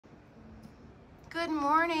Good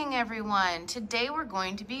morning, everyone. Today we're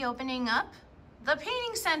going to be opening up the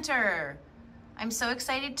Painting Center. I'm so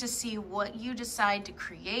excited to see what you decide to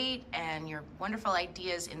create and your wonderful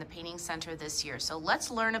ideas in the Painting Center this year. So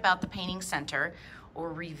let's learn about the Painting Center or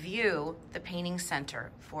review the Painting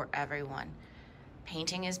Center for everyone.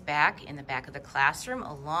 Painting is back in the back of the classroom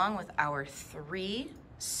along with our 3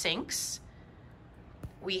 sinks.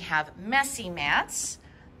 We have messy mats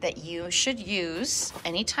that you should use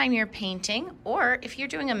anytime you're painting, or if you're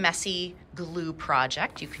doing a messy glue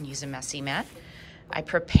project, you can use a messy mat. I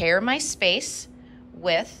prepare my space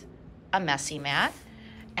with a messy mat,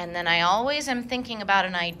 and then I always am thinking about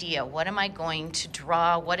an idea. What am I going to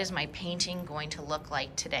draw? What is my painting going to look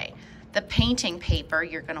like today? The painting paper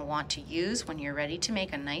you're gonna want to use when you're ready to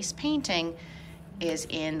make a nice painting is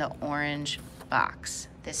in the orange box.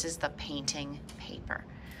 This is the painting paper.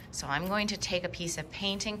 So I'm going to take a piece of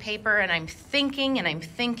painting paper and I'm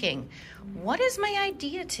thinking, what is my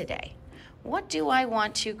idea today? What do I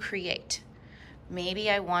want to create? Maybe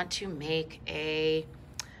I want to make a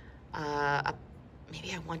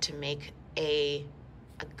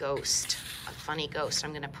ghost, a funny ghost.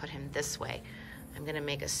 I'm gonna put him this way. I'm gonna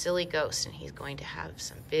make a silly ghost and he's going to have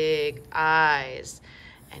some big eyes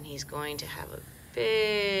and he's going to have a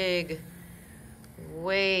big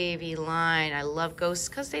wavy line. I love ghosts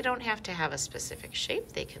because they don't have to have a specific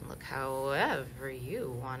shape. They can look however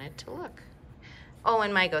you want it to look. Oh,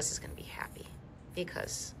 and my ghost is going to be happy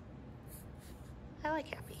because I like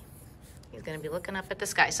happy. He's going to be looking up at the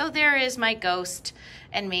sky. So there is my ghost,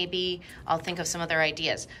 and maybe I'll think of some other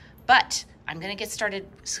ideas. But I'm going to get started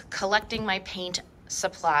collecting my paint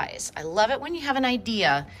supplies. I love it when you have an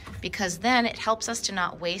idea because then it helps us to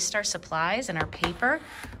not waste our supplies and our paper,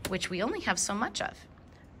 which we only have so much of.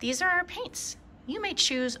 These are our paints. You may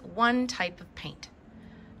choose one type of paint.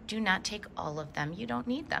 Do not take all of them. You don't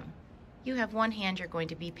need them. You have one hand you're going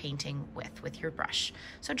to be painting with your brush.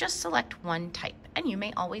 So just select one type, and you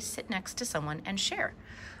may always sit next to someone and share.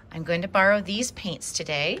 I'm going to borrow these paints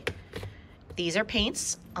today. These are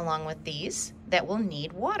paints, along with these, that will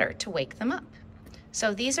need water to wake them up.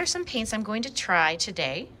 So these are some paints I'm going to try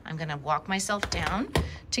today. I'm going to walk myself down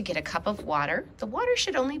to get a cup of water. The water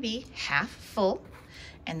should only be half full,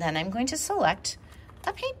 and then I'm going to select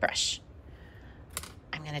a paintbrush.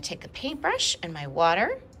 I'm going to take the paintbrush and my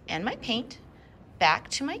water and my paint back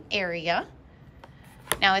to my area.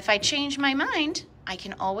 Now, if I change my mind, I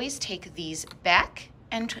can always take these back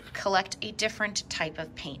and collect a different type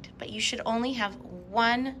of paint, but you should only have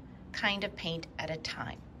one kind of paint at a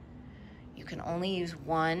time. You can only use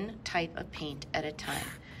one type of paint at a time.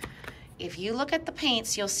 If you look at the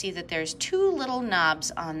paints, you'll see that there's 2 little knobs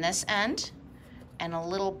on this end and a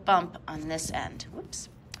little bump on this end. Whoops.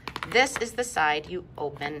 This is the side you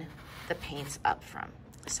open the paints up from.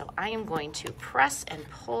 So I am going to press and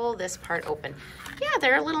pull this part open. Yeah,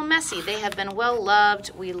 they're a little messy. They have been well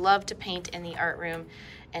loved. We love to paint in the art room,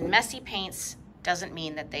 and messy paints doesn't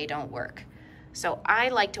mean that they don't work. So I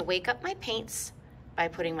like to wake up my paints by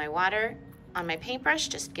putting my water on my paintbrush,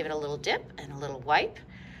 just give it a little dip and a little wipe.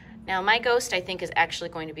 Now my ghost, I think, is actually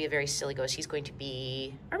going to be a very silly ghost. He's going to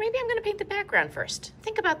be, or maybe I'm gonna paint the background first.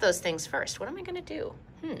 Think about those things first. What am I gonna do?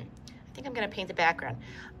 I think I'm gonna paint the background.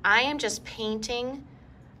 I am just painting,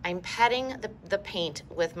 I'm petting the paint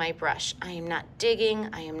with my brush. I am not digging,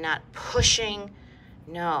 I am not pushing.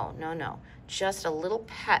 No. Just a little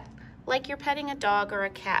pet, like you're petting a dog or a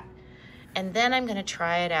cat. And then I'm gonna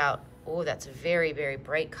try it out. Oh, that's a very, very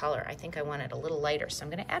bright color. I think I want it a little lighter, so I'm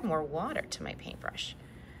gonna add more water to my paintbrush.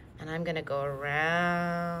 And I'm gonna go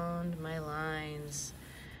around my lines,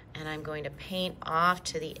 and I'm going to paint off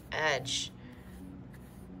to the edge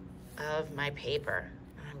of my paper.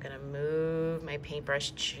 I'm gonna move my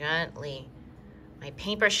paintbrush gently. My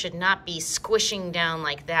paintbrush should not be squishing down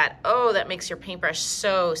like that. Oh, that makes your paintbrush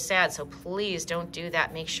so sad, so please don't do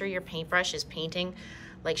that. Make sure your paintbrush is painting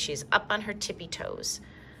like she's up on her tippy toes.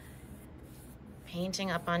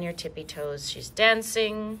 Painting up on your tippy toes. She's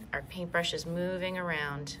dancing. Our paintbrush is moving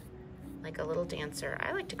around like a little dancer.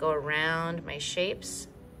 I like to go around my shapes,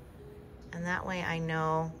 and that way I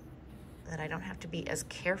know that I don't have to be as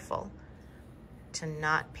careful to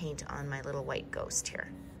not paint on my little white ghost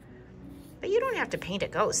here. But you don't have to paint a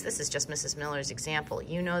ghost. This is just Mrs. Miller's example.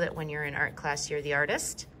 You know that when you're in art class, you're the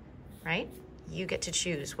artist, right? You get to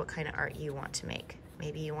choose what kind of art you want to make.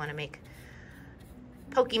 Maybe you want to make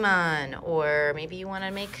Pokemon, or maybe you want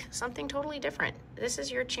to make something totally different. This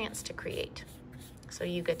is your chance to create. So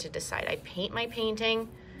you get to decide. I paint my painting.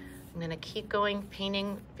 I'm going to keep going,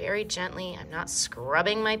 painting very gently. I'm not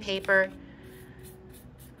scrubbing my paper.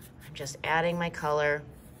 I'm just adding my color.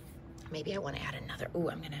 Maybe I want to add another. Ooh,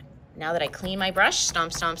 I'm going to Now that I clean my brush,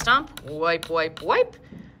 stomp, stomp, stomp, wipe, wipe, wipe,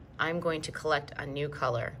 I'm going to collect a new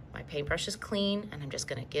color. My paintbrush is clean, and I'm just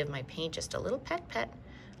gonna give my paint just a little pet, pet,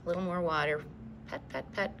 a little more water, pet,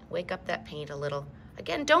 pet, pet, wake up that paint a little.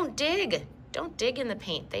 Again, don't dig in the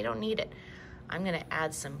paint, they don't need it. I'm gonna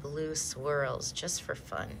add some blue swirls just for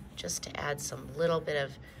fun, just to add some little bit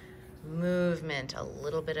of movement, a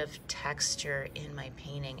little bit of texture in my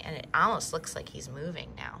painting, and it almost looks like he's moving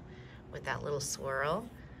now with that little swirl.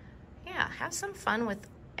 Yeah, have some fun with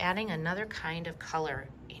adding another kind of color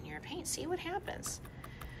in your paint. See what happens.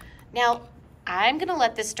 Now, I'm gonna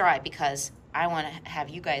let this dry because I wanna have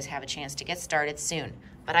you guys have a chance to get started soon,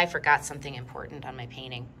 but I forgot something important on my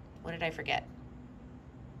painting. What did I forget?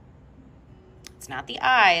 It's not the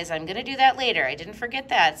eyes. I'm gonna do that later. I didn't forget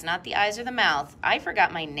that. It's not the eyes or the mouth. I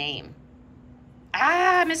forgot my name.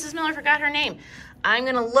 Ah, Mrs. Miller forgot her name. I'm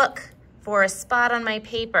gonna look for a spot on my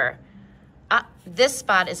paper. This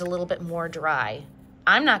spot is a little bit more dry.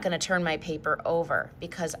 I'm not gonna turn my paper over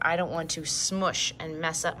because I don't want to smush and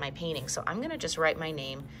mess up my painting. So I'm gonna just write my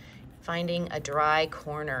name, finding a dry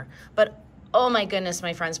corner. But oh my goodness,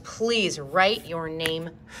 my friends, please write your name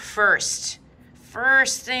first.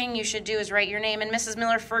 First thing you should do is write your name, and Mrs.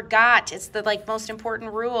 Miller forgot. It's the most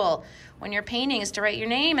important rule when you're painting is to write your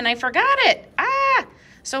name, and I forgot it.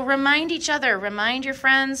 So remind each other, remind your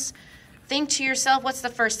friends, think to yourself, what's the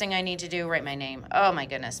first thing I need to do? Write my name. Oh my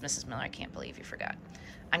goodness, Mrs. Miller, I can't believe you forgot.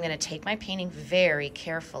 I'm gonna take my painting very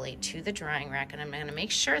carefully to the drying rack, and I'm gonna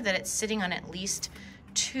make sure that it's sitting on at least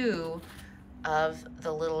 2 of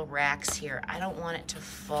the little racks here. I don't want it to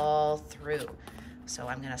fall through. So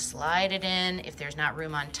I'm gonna slide it in. If there's not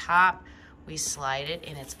room on top, we slide it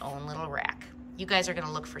in its own little rack. You guys are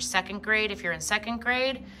gonna look for 2nd grade if you're in 2nd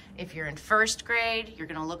grade. If you're in 1st grade, you're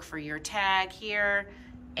gonna look for your tag here.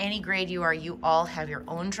 Any grade you are, you all have your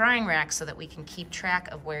own drying rack so that we can keep track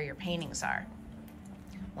of where your paintings are.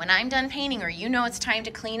 When I'm done painting or you know it's time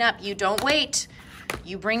to clean up, you don't wait.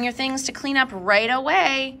 You bring your things to clean up right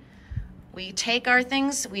away. We take our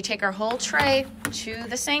things, we take our whole tray to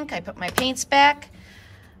the sink. I put my paints back.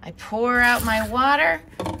 I pour out my water.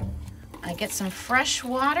 I get some fresh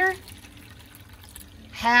water.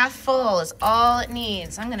 Half full is all it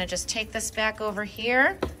needs. I'm gonna just take this back over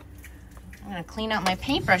here. I'm gonna clean out my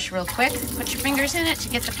paintbrush real quick. Put your fingers in it to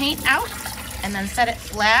get the paint out, and then set it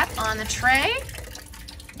flat on the tray.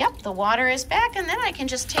 Yep, the water is back, and then I can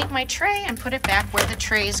just take my tray and put it back where the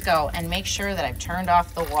trays go and make sure that I've turned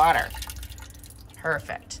off the water.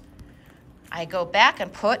 Perfect. I go back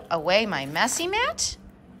and put away my messy mat,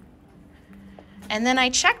 and then I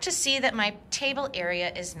check to see that my table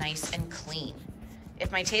area is nice and clean.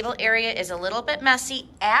 If my table area is a little bit messy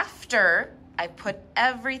after I put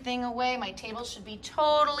everything away, my table should be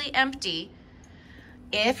totally empty.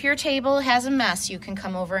 If your table has a mess, you can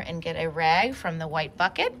come over and get a rag from the white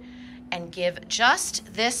bucket and give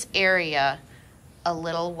just this area a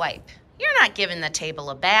little wipe. You're not giving the table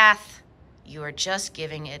a bath. You are just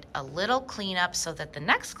giving it a little cleanup so that the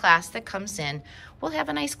next class that comes in will have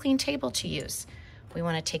a nice clean table to use. We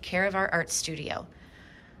want to take care of our art studio.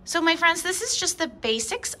 So my friends, this is just the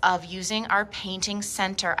basics of using our painting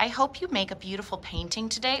center. I hope you make a beautiful painting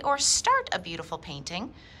today or start a beautiful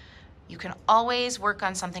painting. You can always work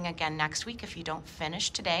on something again next week if you don't finish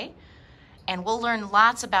today. And we'll learn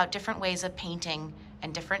lots about different ways of painting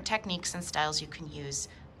and different techniques and styles you can use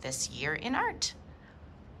this year in art.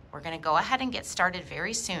 We're going to go ahead and get started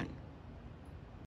very soon.